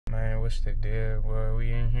what's the deal, boy?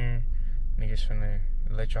 We in here. Niggas finna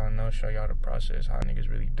let y'all know, show y'all the process, how niggas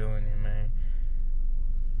really doing it, man.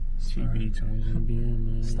 CB Twins and BM,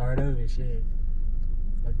 man. Start over, shit.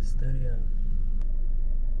 Fuck the studio.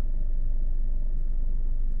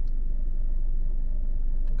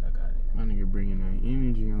 I think I got it. My nigga bringing that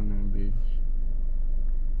energy on that bitch.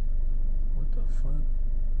 What the fuck?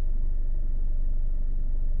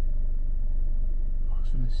 I was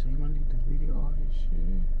gonna say, my nigga deleted all his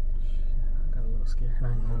shit. I got a little scared, I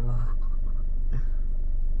ain't gonna lie.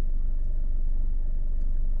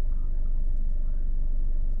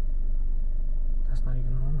 That's not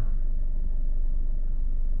even on.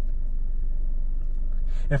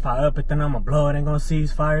 If I up it, then I'ma blow it, ain't gonna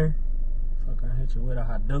cease fire. Fuck, I hit you with a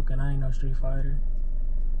hot duke and I ain't no Street Fighter.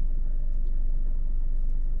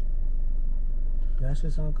 That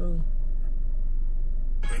shit sound cool.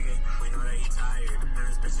 We know that he tired. Burn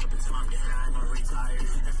his bitch up until I'm dead, I ain't gonna retire.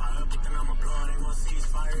 If I up it, then I'ma blow it, ain't gonna cease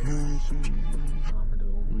fire. I'ma do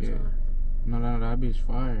it one more time. No, that bitch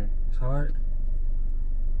fire. It's hard.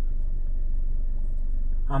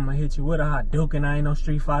 I'ma hit you with a hot duke and I ain't no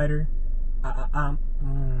Street Fighter.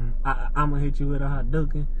 I'ma hit you with a hot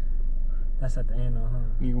duke. That's at the end though, huh?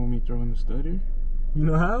 You want me throwing the stutter? You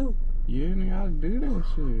know how? Yeah, nigga, I'll do that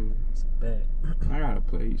shit. It's a bet. I gotta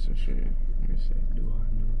play you some shit. Nigga said, do I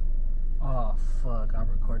know? Oh fuck, I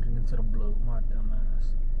recorded into the blue. My dumb ass.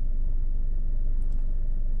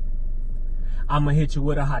 I'ma hit you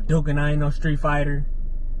with a hot duke and I ain't no Street Fighter.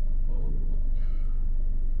 Oh.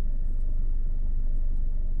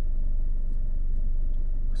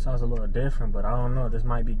 Sounds a little different, but I don't know. This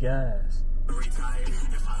might be gas.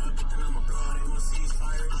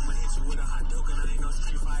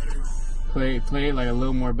 Play it like a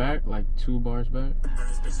little more back, like 2 bars back.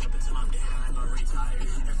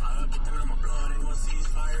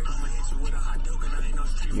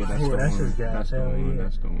 Yeah, that's the one. That's just gas. That's the one. Yeah.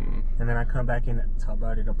 That's the one. And then I come back in, tell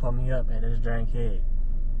brother to put me up at his drink head.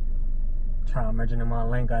 Try to merge in my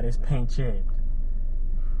lane, got his paint chipped.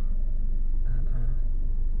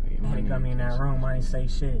 He got me in that room, I ain't say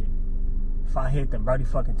shit. If I hit them, Brody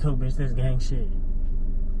fucking 2, bitch, this gang shit.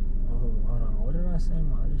 Oh, hold on, what did I say?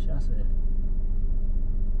 My other shit I said.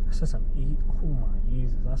 I said some oh my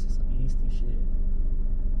Jesus, I said some Easty shit.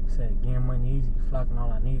 I said getting money easy, flocking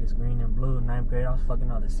all I need is green and blue. 9th grade, I was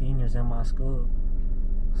fucking all the seniors in my school.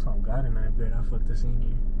 Some God in 9th grade, I fucked the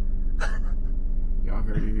senior. Y'all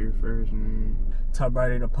heard it here first, man. Tell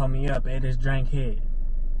Brody to pump me up at his drink head.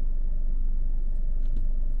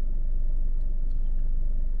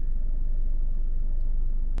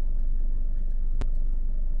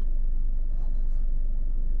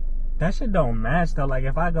 That shit don't match though. Like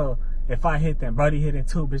if I hit them, Brody hitting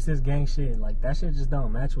 2, bitch, this gang shit. Like that shit just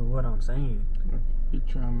don't match with what I'm saying. He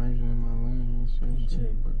try measuring my lane and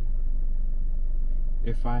shit. But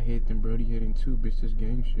if I hit them, Brody hitting 2, bitch, this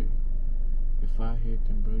gang shit. If I hit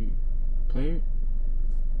them, Brody, play it.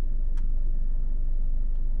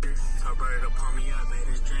 Tell brother to pump me up, made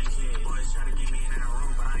his drink hit. Boys try to get me in that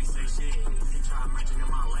room, but I ain't say shit. He try to mention in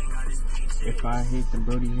my lane, got his paint shit. If I hit them,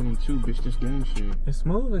 Brody hitting 2, bitch, this gang shit. It's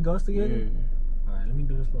smooth, it goes together. Yeah. Alright, let me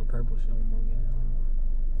do this little purple shit one more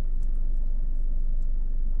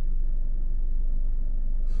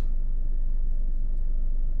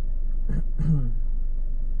again.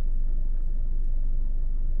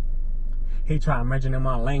 He tried to merge in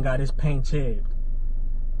my lane, got his paint chipped.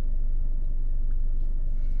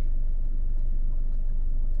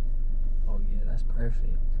 Oh yeah, that's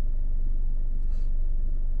perfect.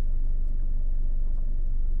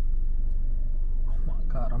 Oh my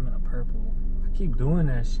God, I'm in a purple. I keep doing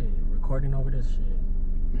that shit, recording over this shit.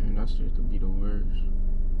 Man, that shit to be the worst.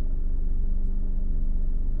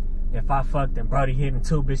 If I fucked and Brody hitting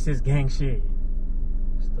 2, bitch, this gang shit.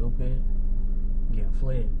 Stupid. Getting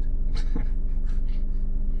flipped.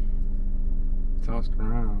 Tossed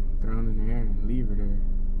around, thrown in the air, and leave her there.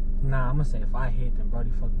 Nah, I'm gonna say if I hit, then Brody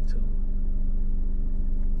fucking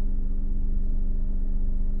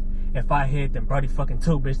 2. If I hit, then Brody fucking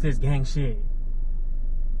 2, bitch, this gang shit.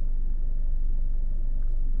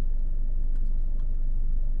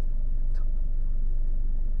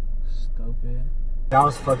 Stupid. Y'all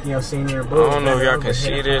was fucking your senior boo. I don't know if y'all can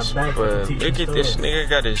see this, but look at this nigga,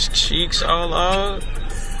 got his cheeks all out.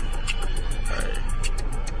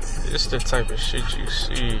 This the type of shit you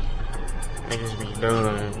see niggas be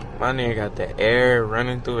doing. My nigga got the air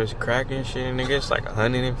running through his crack and shit, nigga. It's like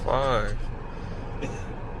 105.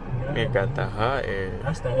 Nigga got the hot air.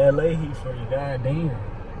 That's the LA heat for you, goddamn.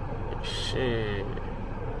 Shit.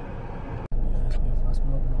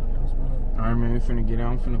 Alright, man, we finna get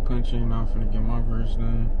out. I'm finna punch in. I'm finna get my verse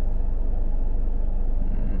done.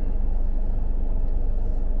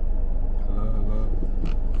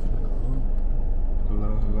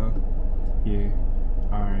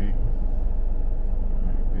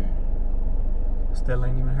 still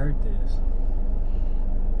ain't even heard this.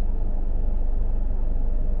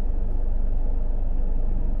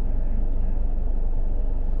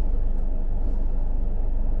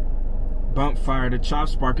 Bump fired, a chop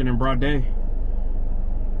sparking in broad day.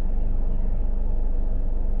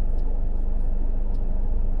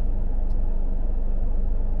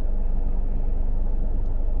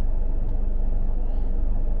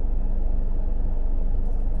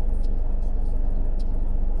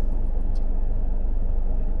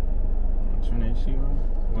 Turn AC on.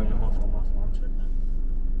 Oh, yeah, my fault, I'm tripping.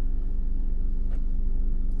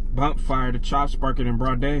 Bump fired, a chop sparking in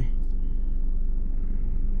broad day.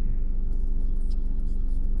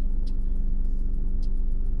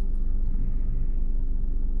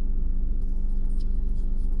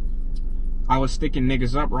 I was sticking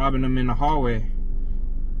niggas up, robbing them in the hallway.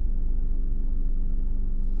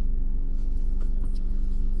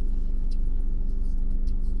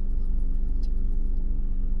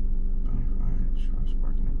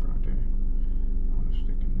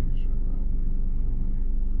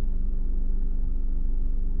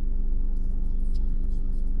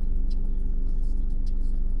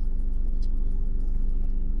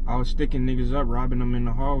 I was sticking niggas up, robbing them in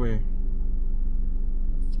the hallway.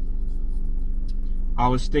 I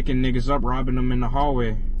was sticking niggas up, robbing them in the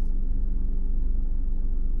hallway.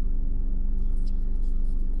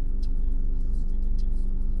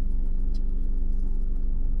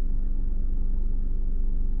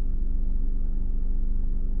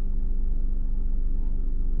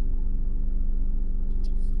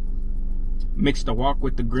 Mixed the walk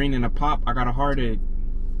with the green and the pop, I got a heartache.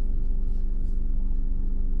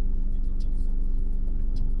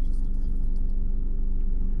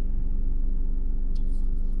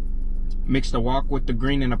 Mixed the walk with the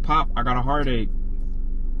green and the pop, I got a heartache.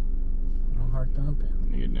 No heart thumping.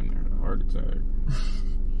 Nigga, damn near a heart attack.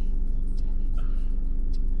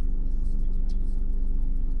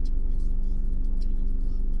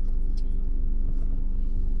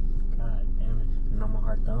 God damn it. No more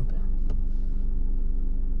heart thumping.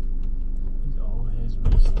 These old heads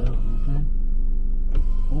really still hooping.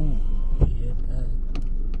 Ooh, he hit that.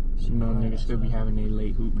 You know niggas still be having their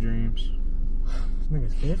late hoop dreams. This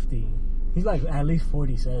nigga's 50. He's like at least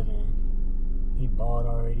 47. He bald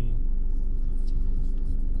already.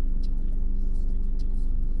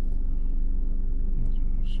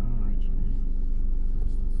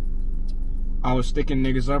 I was sticking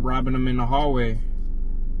niggas up, robbing them in the hallway.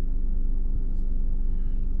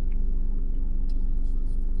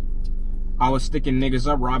 I was sticking niggas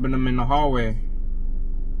up, robbing them in the hallway.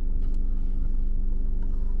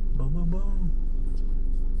 Boom, boom, boom.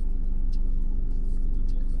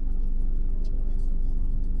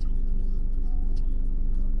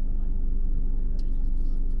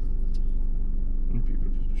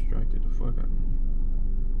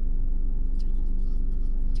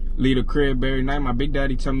 Leave the crib every night. My big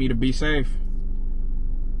daddy tell me to be safe.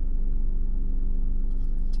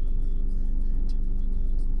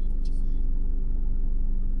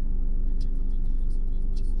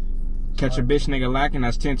 Catch a bitch nigga lacking,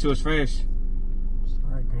 that's 10 to his face.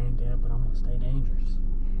 Sorry, granddad, but I'm gonna stay dangerous.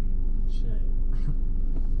 Shit.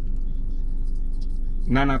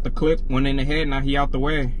 None out the clip, one in the head, now he out the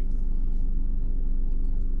way.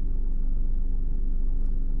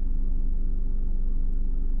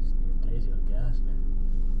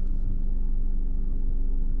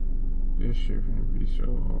 This shit gonna be so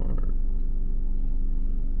hard.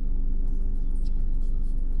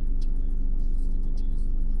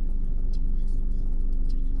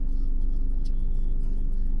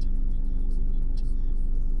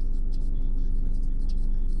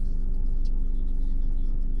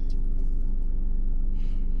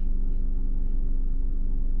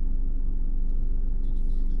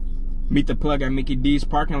 Meet the plug at Mickey D's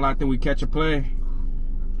parking lot, then we catch a play.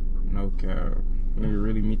 No cap. We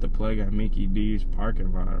really meet the plug at Mickey D's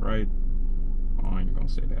parking lot, right? Oh, I ain't gonna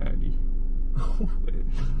say the Addy.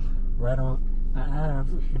 Right on the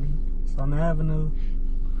Ave. It's on the avenue.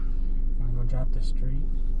 I'm gonna drop the street.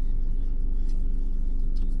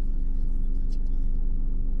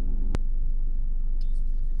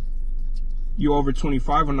 You over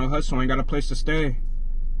 25 on the hustle, ain't got a place to stay.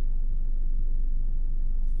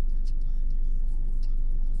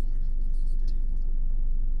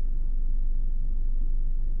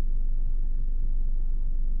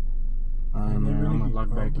 Alright, man, I'm gonna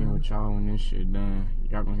log back in with y'all when this shit done.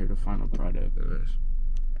 Y'all gonna hear the final product of this.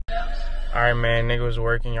 Alright, man, nigga was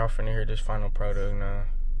working. Y'all finna hear this final product now.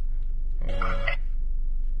 Yeah.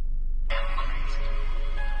 But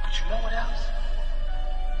you know what else?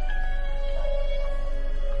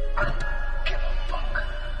 I don't give a fuck.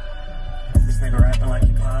 This nigga right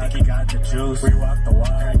juice. We walk the walk,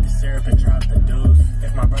 crack the syrup and drop the deuce.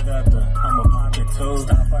 If my brother up the, I'ma pop it too.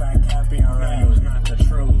 Stop for that capping, alright, you was not the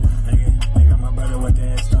truth. Nigga, my brother with the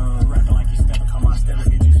head stone. Rapping like you stepping, call my steppers,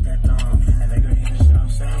 get you stepped on. And they gonna hear the shit I'm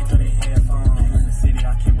saying through their headphones. In the city,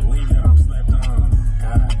 I can't believe that I'm slept on.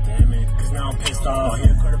 God damn it, cause now I'm pissed off.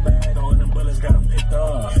 Hit a quarterback, all them bullets got them picked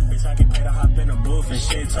off. Bitch, I can pay to hop in the booth and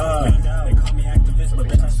shit talk. They call me activist, but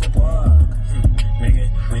bitch, I sip walk.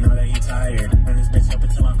 Nigga, we know that he tired. Run this bitch up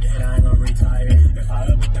until I'm dead, I ain't gonna retire. If I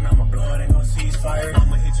up it, then I'ma blow it, ain't gon' cease fire.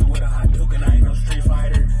 I'ma hit you with a hot duke and I ain't no street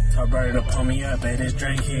fighter. Tell brother to pull me up, hey, this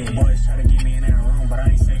drink hit. Boys try to get me in that room, but I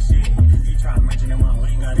ain't say shit. He try to mention in my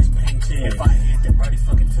lane, got his pink shit. If I hit, then Brody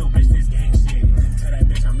fucking too, bitch, this gang shit. Tell that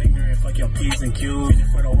bitch I'm ignorant, fuck your P's and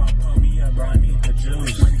Q's. For the walk, pull me up, bro, I need the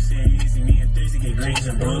juice. Money shit easy, me and Threezy get greens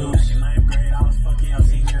and blues. In 9th grade, I was fucking up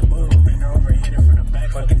senior boo. Bend her over, hit her from the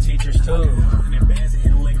back, fucking teachers too.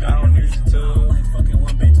 I don't need the two. Like fucking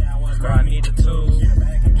one bitch at once, bro, I need the two. Get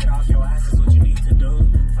back and get off your ass is what you need to do.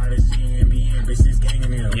 Fight a CNBN, bitch, this gangin'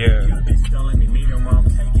 them. Yeah. You bitch still let me meet him while I'm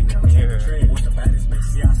taking them. Yeah. Trip with the baddest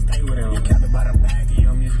bitches, yeah, I stay with them. You kept about a bag of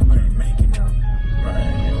your music, but ain't making them.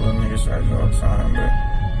 Right, you little niggas say all the time,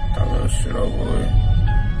 but that little shit over with.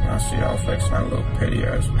 I see y'all flexing that little petty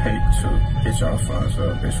ass paper too. Get y'all funds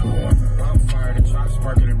up, bitch, who won? I'm fired, the chops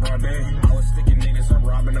working in broad day. I was sticking niggas up,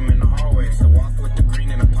 robbing them in the hallway. So walk with the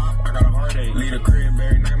green and the pop, I got a heartache. Leave the crib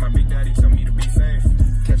every night, my big daddy tell me to be safe.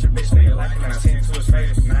 Catch a bitch nigga lacking, I send to his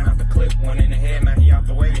face. 9 out the clip, 1 in the head, now he out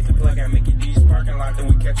the way. Get the plug at Mickey D's parking lot, then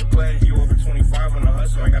we catch a play. You over 25 on the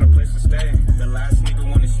hustle, I got a place to stay. The last nigga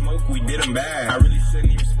wanted smoke, we did him bad. I really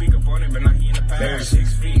shouldn't even speak up on it, but now he in the past. There's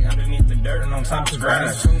 6 feet underneath the dirt and on top of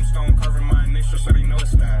grass. Tombstone covering my initials so they know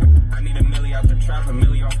it's that. I need a milli out the trap, a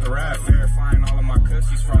milli off the rap. Verifying all of my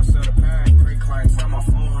cussies for I sell the pack. Great clients from my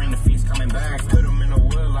phone, ring the fiends coming back. Put them in the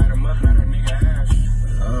wood, light them up, not a nigga ash.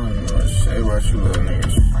 I don't know what to say about you little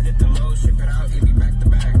niggas. I get the load, ship it out, hit me back to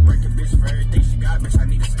back. Break a bitch for everything she got, bitch, I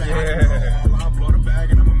need a stack. Yeah. I'll blow the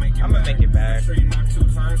bag and I'ma make it back. Make it back. Make sure you knock 2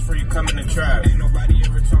 times before you come in the trap. Ain't nobody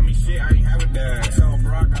ever told me shit, I ain't have a dad. Tell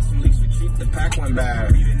bro, I got some leaks for cheap, the pack went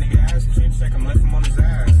bad. Beat a nigga ass, chin check him, left him on his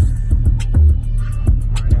ass.